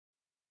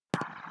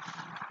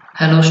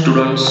Hello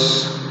students,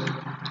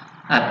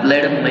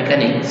 Applied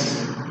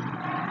Mechanics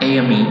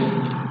AME.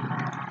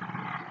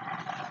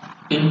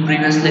 In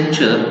previous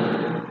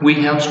lecture, we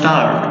have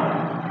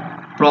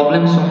started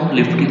problems on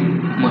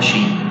lifting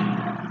machine.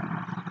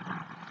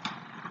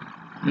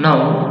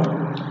 Now,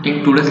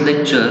 in today's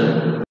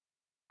lecture,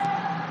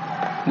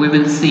 we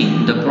will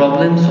see the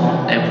problems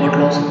on effort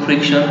loss in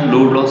friction,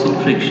 load loss in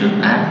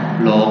friction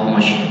and law of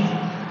motion.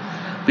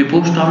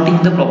 Before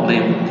starting the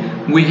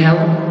problem, we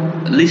have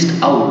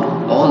list out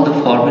all the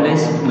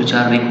formulas which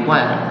are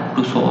required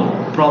to solve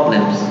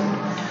problems.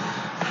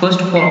 First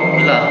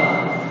formula,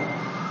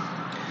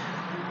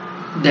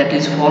 that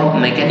is for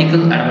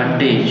mechanical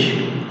advantage.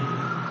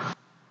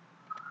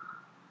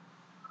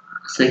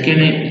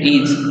 Second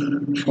is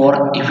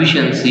for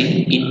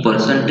efficiency in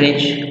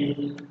percentage.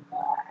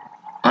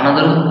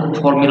 Another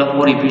formula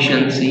for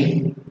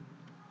efficiency.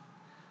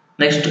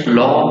 Next,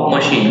 law of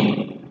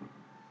machine,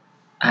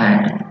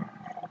 and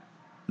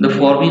the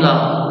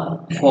formula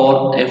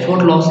for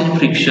effort loss in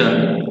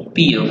friction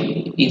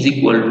Pf is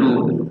equal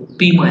to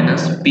P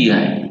minus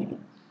Pi,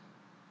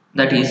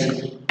 that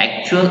is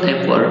actual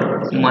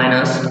effort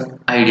minus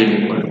ideal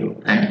effort,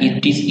 and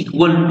it is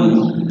equal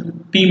to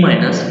P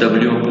minus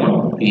W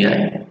upon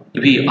Pi,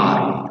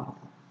 Vr.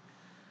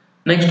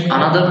 Next,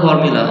 another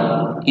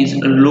formula is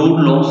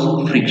load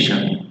loss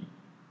friction,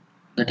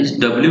 that is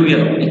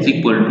Wf is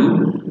equal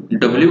to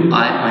Wi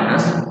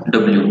minus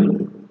W.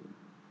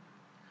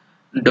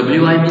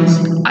 Wi means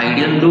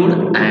ideal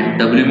load and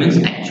W means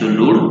actual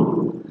load,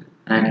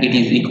 and it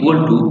is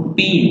equal to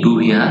P into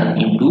Vr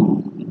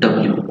into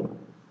W.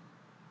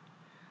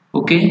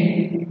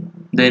 Okay,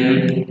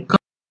 then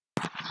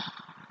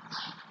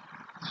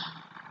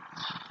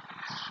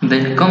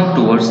come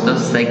towards the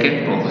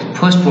second problem.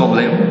 First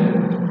problem,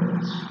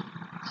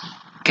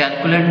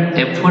 calculate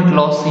effort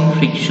loss in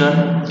friction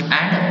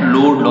and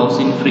load loss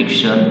in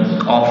friction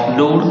of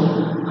load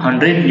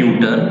 100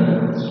 Newton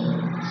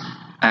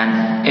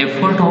and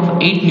effort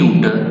of 8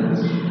 Newton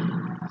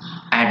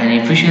at an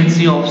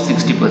efficiency of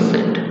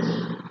 60%.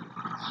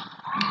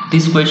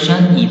 This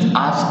question is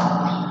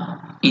asked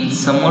in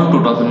summer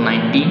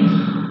 2019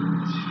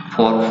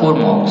 for 4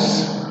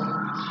 marks.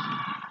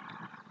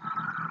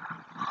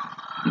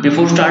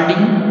 Before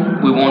starting,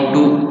 we want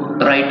to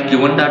write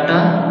given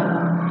data.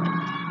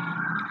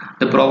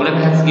 The problem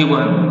has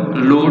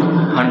given load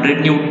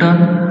 100 Newton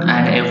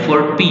and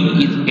effort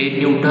P is 8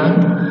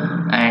 Newton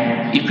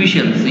and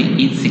efficiency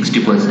is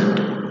 60%,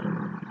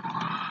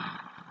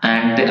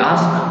 and they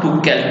ask to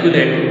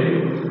calculate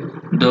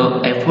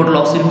the effort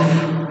loss in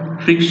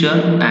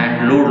friction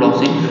and load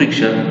loss in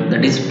friction,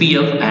 that is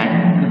Pf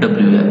and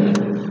Wf.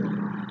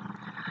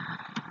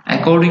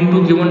 According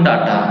to given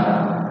data,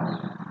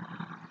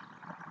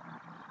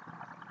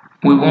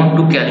 we want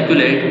to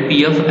calculate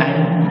Pf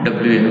and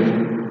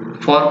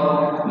Wf. For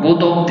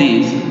both of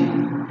these,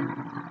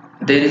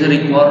 there is a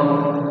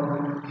required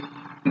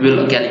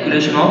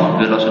calculation of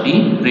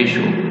velocity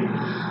ratio,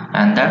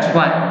 and that's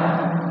why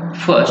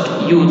first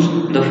use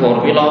the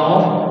formula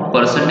of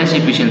percentage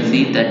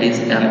efficiency, that is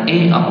Ma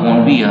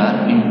upon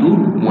Vr into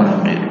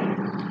 100.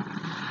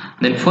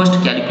 Then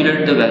first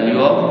calculate the value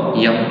of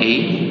Ma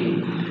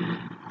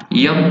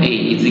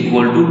is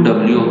equal to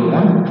W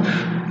upon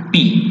P.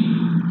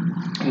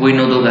 We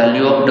know the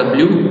value of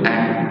W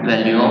and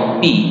value of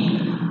P,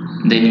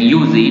 then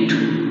use it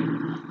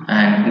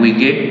and we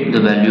get the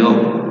value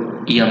of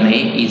Ma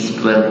is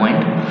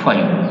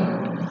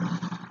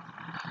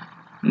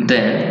 12.5.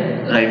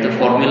 Then write the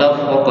formula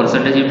for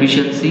percentage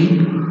efficiency.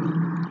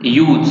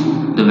 Use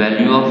the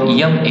value of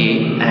Ma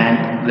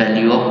and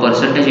value of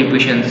percentage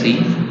efficiency.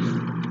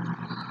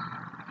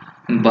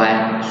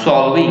 By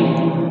solving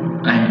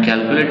and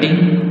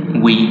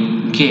calculating, we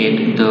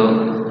get the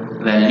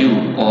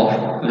value of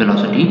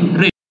velocity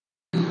ratio.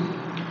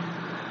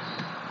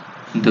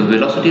 The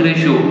velocity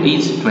ratio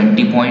is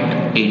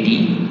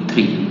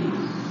 20.83.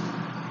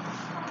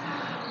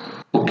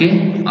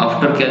 Okay,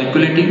 after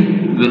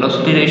calculating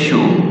velocity ratio,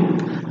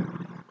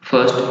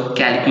 first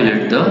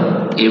calculate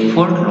the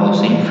effort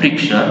loss in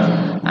friction,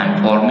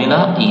 and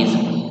formula is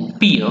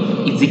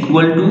Pf is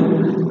equal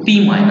to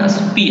P minus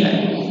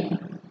Pi.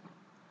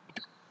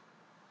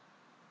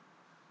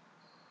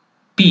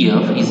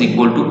 Pf is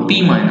equal to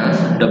P minus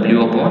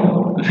W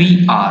upon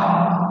Vr.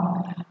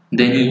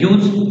 Then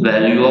use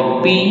value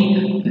of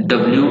P,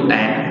 W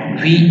and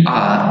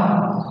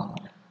Vr,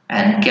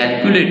 and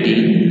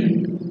calculating,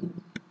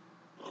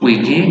 we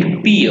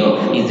get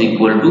Pf is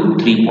equal to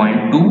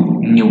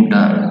 3.2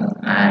 Newton,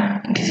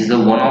 and this is the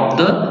one of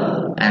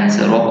the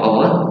answer of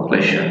our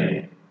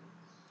question.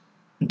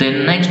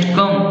 Then next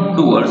come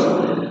towards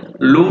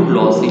load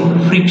loss in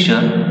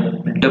friction.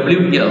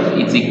 Wf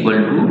is equal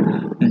to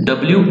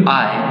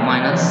Wi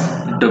minus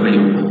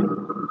W.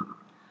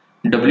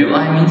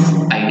 Wi means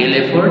ideal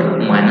effort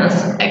minus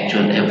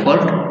actual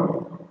effort.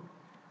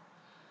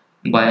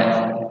 By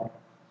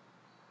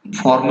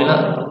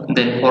formula,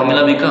 then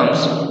formula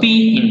becomes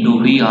P into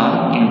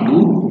Vr into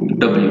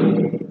W.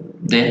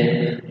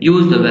 Then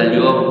use the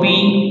value of P,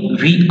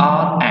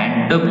 Vr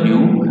and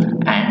W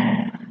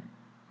and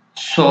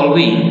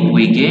Solving,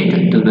 we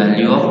get the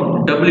value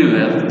of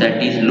WF,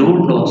 that is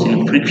load loss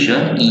in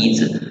friction,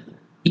 is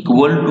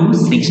equal to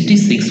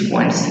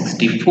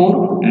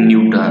 66.64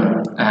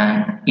 Newton,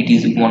 and it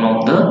is one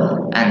of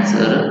the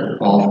answer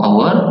of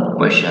our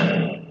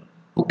question.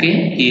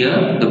 Okay,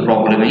 here the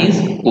problem is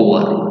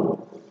over.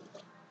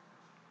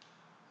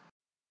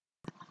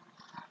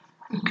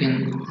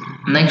 Okay,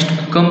 next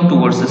come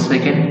towards the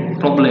second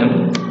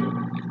problem.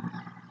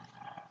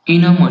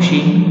 In a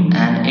machine,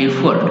 an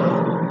effort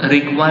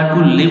required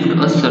to lift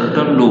a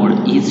certain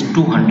load is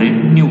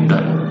 200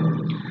 Newton.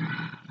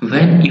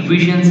 When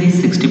efficiency is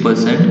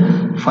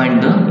 60%,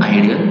 find the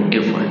ideal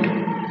effort.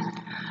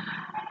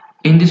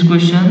 In this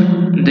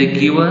question, the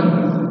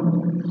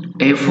given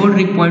effort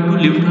required to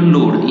lift a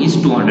load is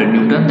 200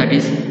 Newton. That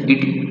is,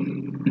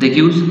 they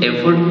gives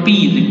effort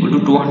P is equal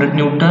to 200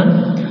 Newton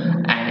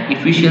and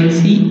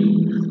efficiency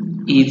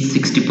is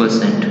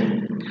 60%.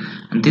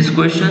 And this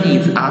question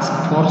is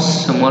asked for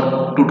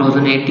summer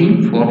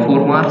 2018 for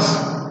 4 marks,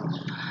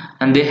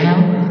 and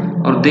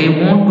they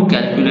want to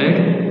calculate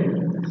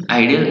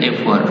ideal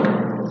effort,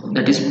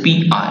 that is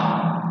PI.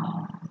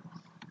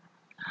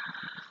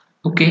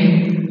 Okay,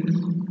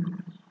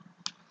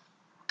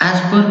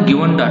 as per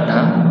given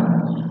data,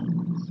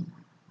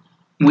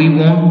 we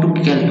want to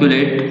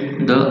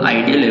calculate the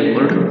ideal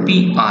effort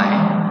PI,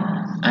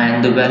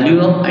 and the value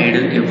of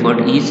ideal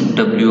effort is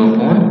W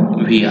upon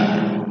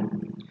VR.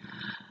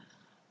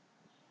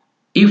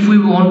 If we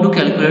want to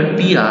calculate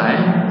PI,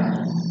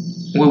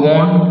 we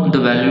want the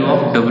value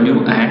of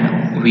W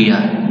and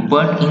VR,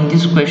 but in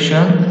this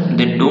question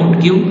they don't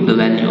give the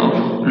value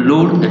of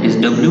load, that is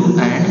W,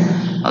 and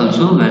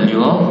also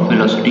value of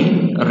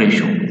velocity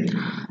ratio.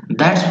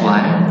 That's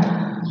why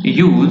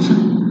use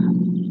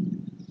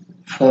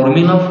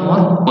formula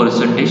for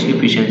percentage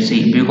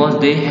efficiency, because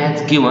they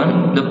has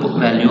given the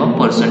value of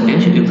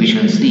percentage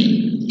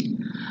efficiency,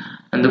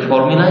 and the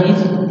formula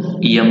is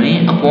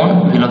AME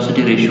upon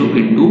velocity ratio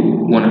into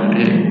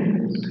 100.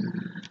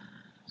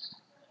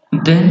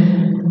 Then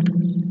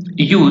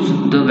use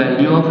the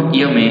value of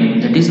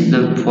AME, that is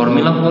the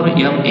formula for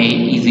AME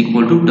is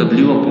equal to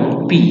W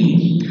upon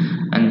P,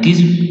 and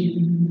this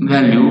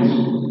value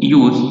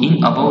used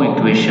in above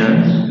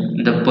equation,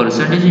 the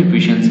percentage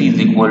efficiency is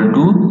equal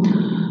to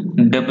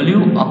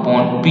W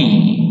upon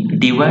P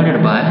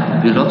divided by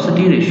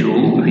velocity ratio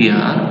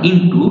VR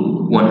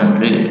into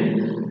 100.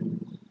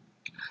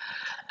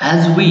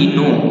 As we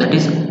know, that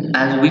is,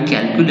 as we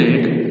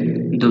calculate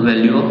the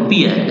value of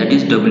PI, that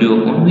is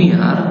W upon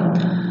VR,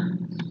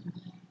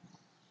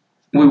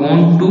 we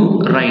want to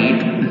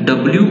write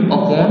W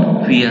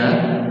upon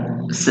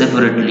VR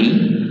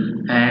separately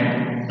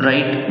and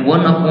write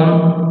 1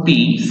 upon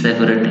P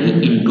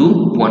separately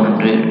into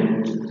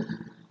 100,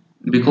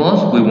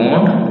 because we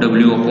want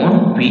W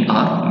upon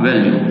VR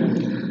value.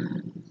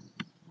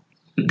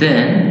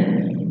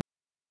 Then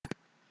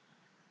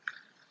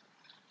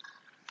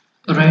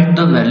write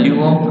the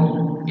value of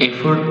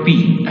effort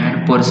P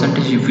and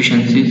percentage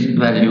efficiency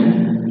value.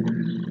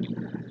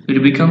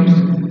 It becomes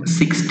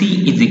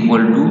 60 is equal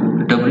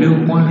to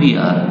W upon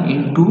VR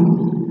into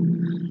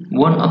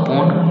 1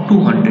 upon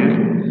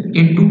 200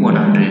 into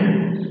 100.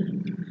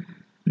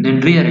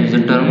 Then rearrange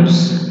the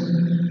terms,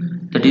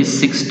 that is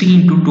 60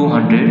 into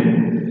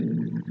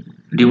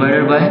 200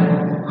 divided by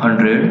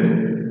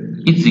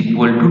 100 is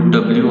equal to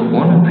W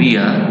upon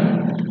VR,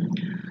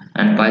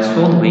 and by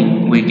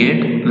solving we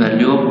get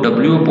value of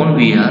W upon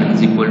VR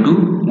is equal to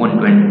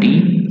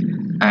 120,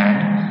 and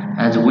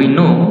as we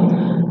know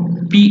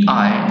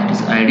PI, that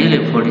is ideal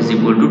effort, is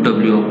equal to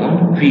W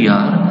upon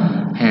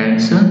VR,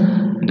 hence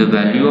the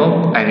value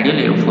of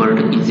ideal effort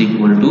is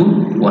equal to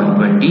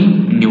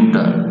 120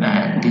 Newton,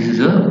 and this is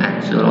the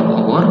answer of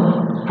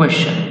our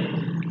question.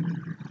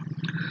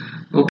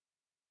 Okay.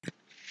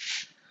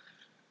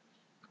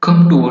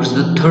 Come towards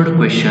the third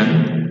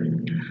question.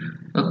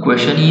 The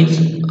question is,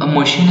 a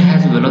machine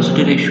has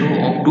velocity ratio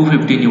of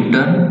 250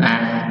 Newton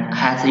and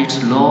has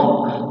its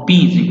law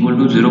P is equal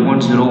to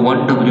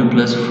 0.01 W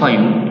plus 5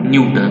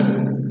 Newton.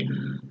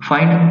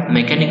 Find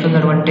mechanical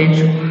advantage,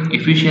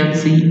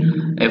 efficiency,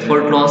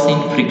 effort loss in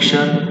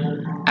friction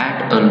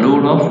at a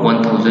load of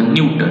 1000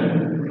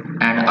 Newton,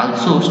 and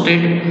also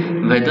state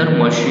whether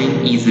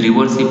machine is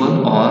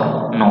reversible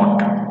or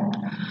not.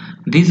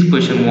 This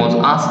question was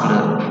asked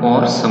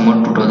for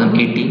summer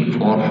 2018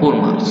 for 4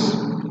 marks.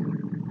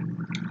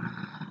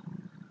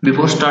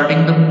 Before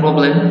starting the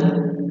problem,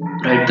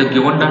 write the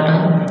given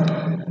data.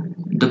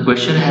 The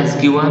question has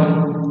given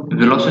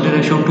velocity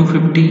ratio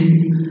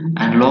 250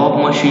 and law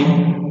of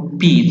machine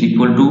P is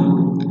equal to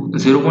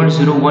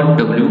 0.01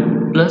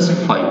 W plus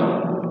 5,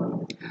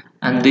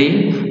 and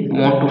they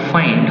want to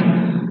find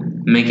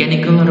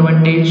mechanical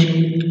advantage,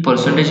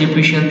 percentage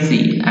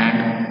efficiency,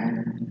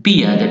 and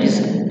PI, that is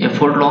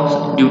effort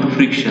loss due to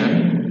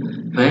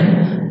friction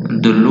when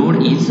the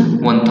load is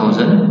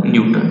 1000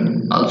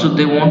 Newton. Also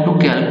they want to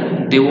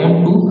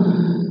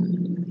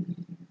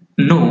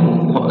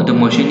know the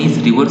machine is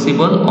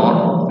reversible or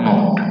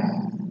not.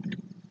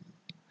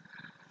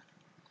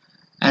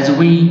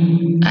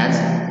 As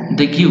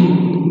they give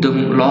the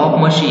law of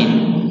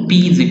machine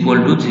P is equal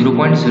to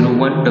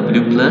 0.01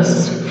 W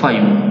plus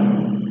 5.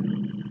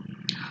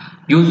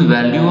 Use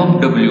value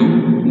of W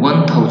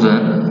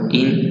 1000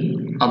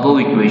 in above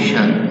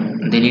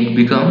equation, then it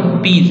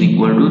become P is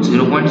equal to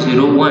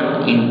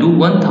 0.01 into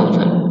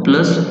 1000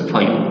 plus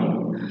 5.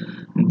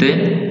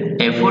 Then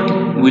effort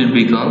will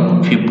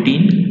become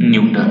 15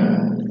 Newton.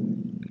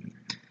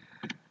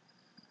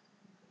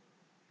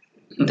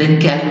 Then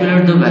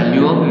calculate the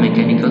value of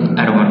mechanical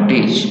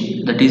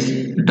advantage, that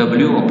is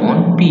W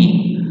upon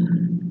P.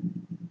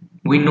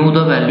 We know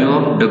the value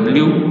of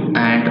W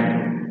and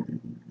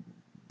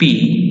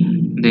P.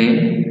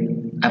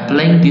 Then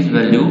applying this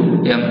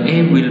value,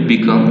 MA will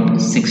become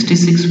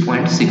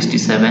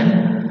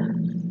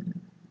 66.67.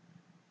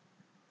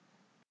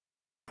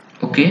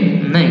 Okay,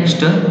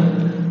 next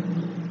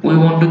we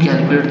want to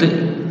calculate the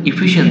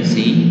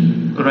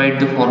efficiency. Write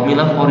the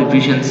formula for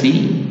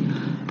efficiency.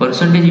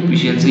 Percentage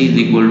efficiency is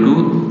equal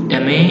to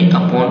MA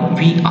upon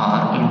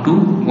VR into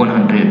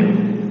 100.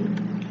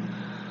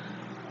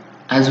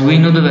 As we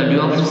know the value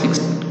of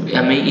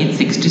MA is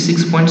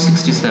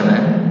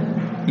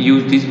 66.67.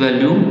 Use this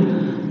value,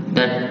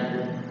 that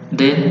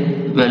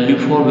then value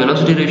for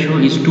velocity ratio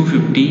is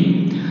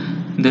 250.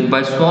 Then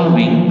by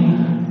solving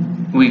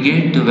we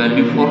get the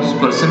value for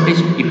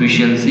percentage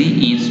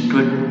efficiency is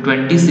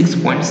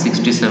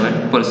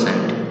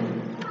 26.67%.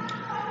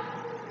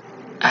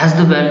 As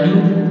the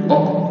value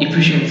of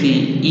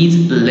efficiency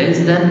is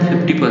less than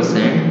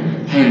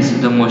 50%, hence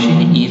the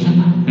machine is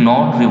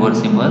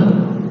non-reversible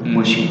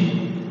machine.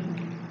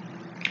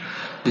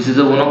 This is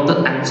one of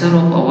the answer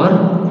of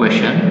our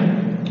question.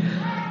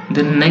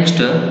 Then next,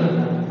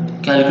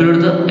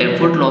 calculate the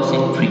effort loss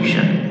in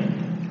friction.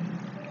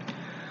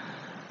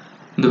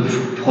 The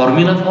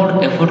formula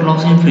for effort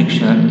loss in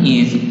friction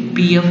is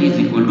PF is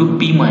equal to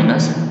P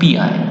minus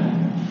PI.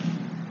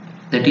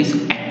 That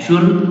is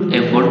actual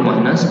effort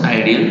minus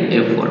ideal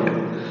effort.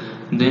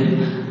 Then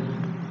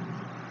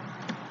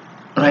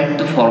write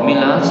the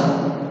formulas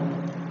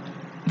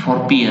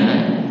for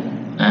PI,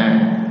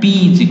 and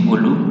P is equal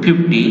to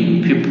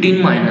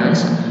 15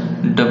 minus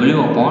W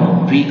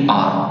upon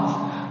VR.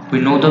 We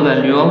know the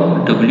value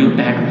of W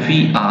and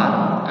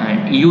VR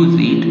and use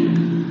it,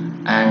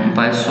 and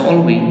by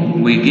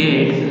solving we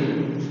get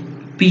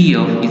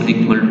PF is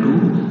equal to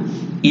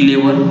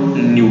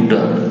 11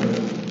 Newton.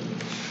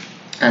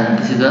 And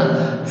this is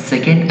the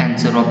second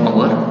answer of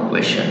our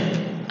question,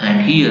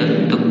 and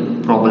here the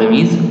problem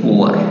is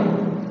over.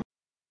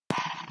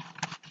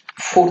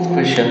 Fourth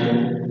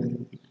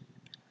question.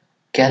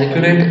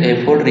 Calculate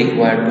effort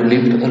required to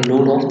lift a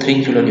load of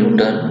 3 kN.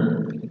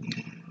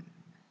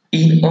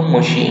 In a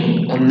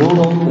machine, a load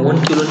of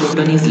 1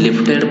 kN is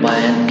lifted by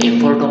an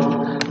effort of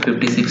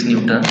 56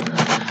 Newton,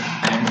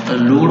 and a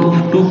load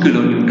of 2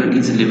 kN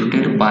is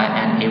lifted by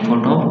an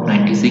effort of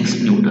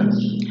 96 Newton.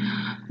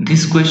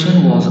 This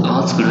question was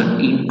asked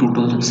in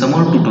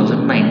summer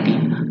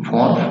 2019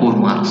 for 4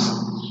 marks.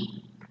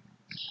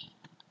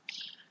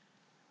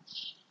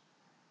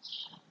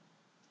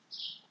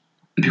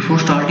 Before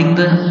starting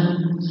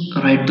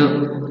write the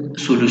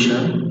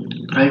solution,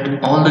 write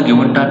all the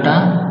given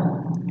data.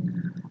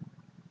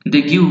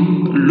 They give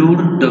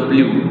load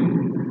W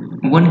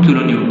 1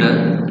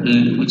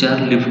 kN which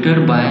are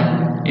lifted by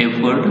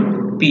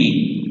effort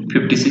P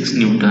 56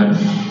 Newton.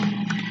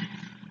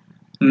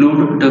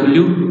 Load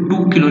W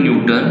 2 kN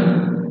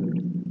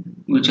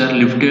which are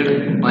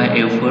lifted by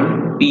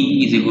effort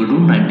P is equal to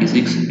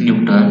 96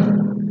 Newton.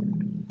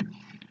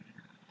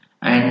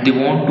 And they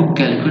want to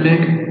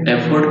calculate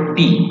effort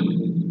P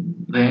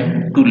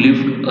when to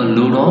lift a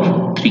load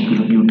of 3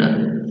 kN.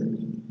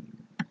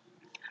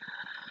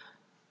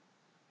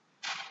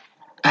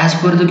 As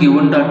per the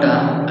given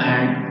data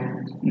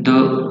and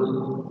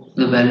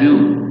the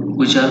value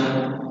which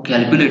are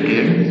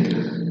calculated,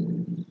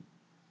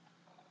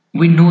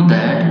 we know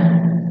that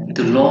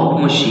the law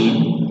of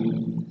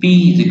machine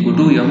P is equal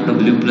to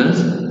MW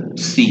plus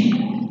C.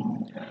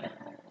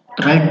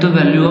 Write the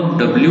value of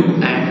W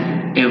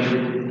and F,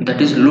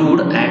 that is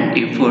load and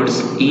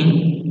efforts,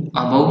 in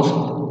above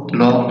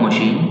law of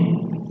machine.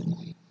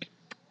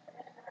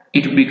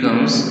 It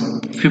becomes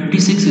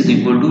 56 is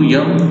equal to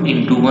M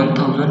into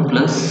 1000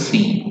 plus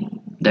C,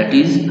 that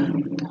is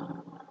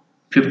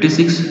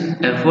 56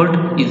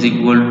 effort is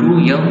equal to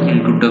M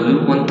into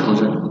W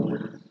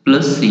 1000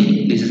 plus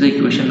C. This is the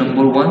equation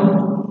number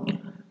 1.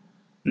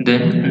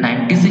 Then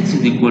 96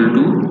 is equal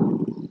to,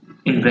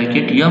 in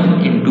bracket,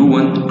 M into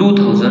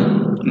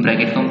 2000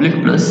 bracket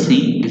complete plus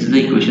C. This is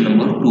the equation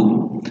number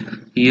 2.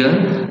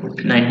 Here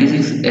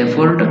 96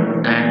 effort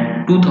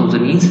and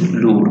 2000 is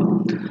load.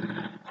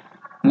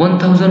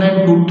 1000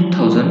 and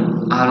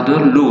 2000 are the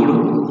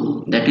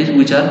load, that is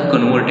which are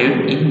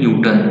converted in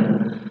Newton.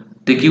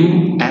 They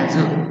give as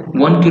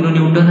 1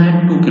 kN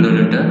and 2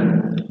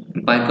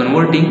 kN. By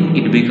converting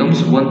it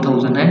becomes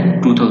 1000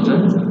 and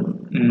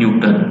 2000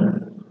 Newton.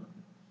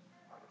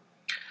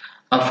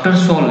 After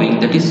solving,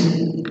 that is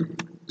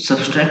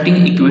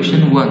subtracting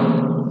equation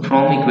 1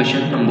 from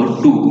equation number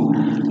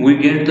 2 we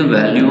get the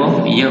value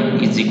of m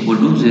is equal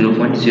to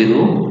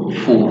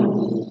 0.04.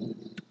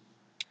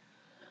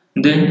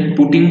 Then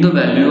putting the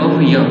value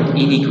of m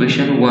in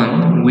equation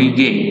 1 we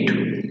get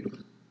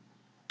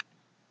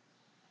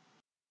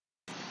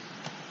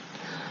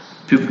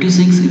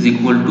 56 is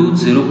equal to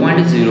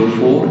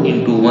 0.04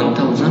 into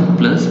 1000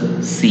 plus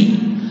c.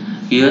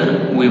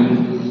 Here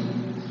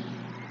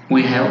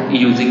we have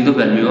using the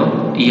value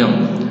of m.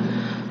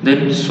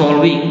 Then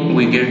solving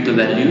we get the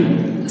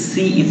value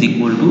c is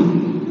equal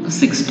to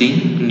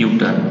 16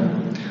 Newton.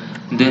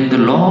 Then the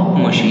law of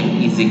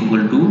motion is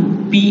equal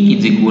to P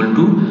is equal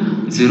to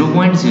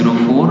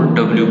 0.04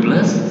 W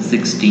plus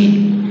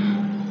 16.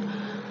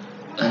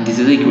 And this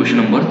is the equation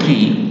number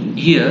 3.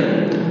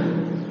 Here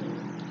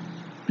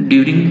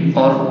during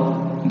or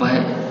by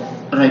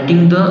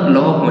writing the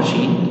law of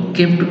motion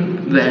kept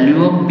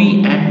value of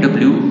P and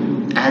W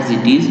as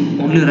it is,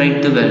 only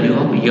write the value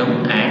of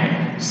M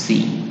and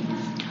C.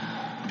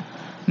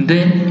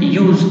 Then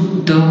use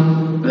the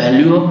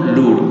value of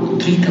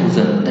load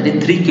 3000, that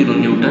is 3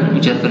 kilonewton,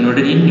 which are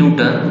converted in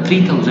Newton,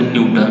 3000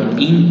 Newton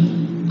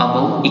in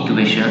above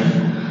equation.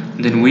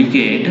 Then we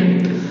get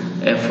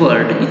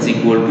effort is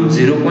equal to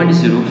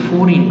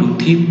 0.04 into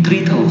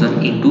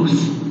 3000 into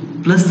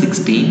plus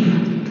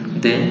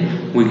 16.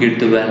 Then we get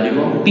the value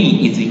of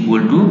P is equal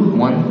to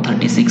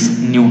 136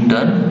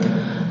 Newton,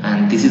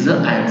 and this is the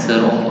answer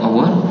of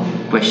our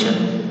question,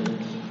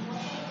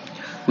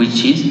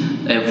 which is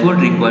effort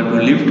required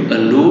to lift a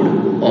load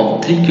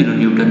of 3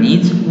 kilonewton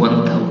is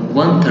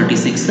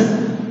 136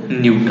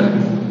 Newton.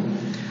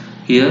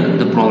 Here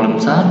the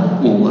problems are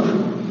over.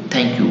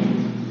 Thank you.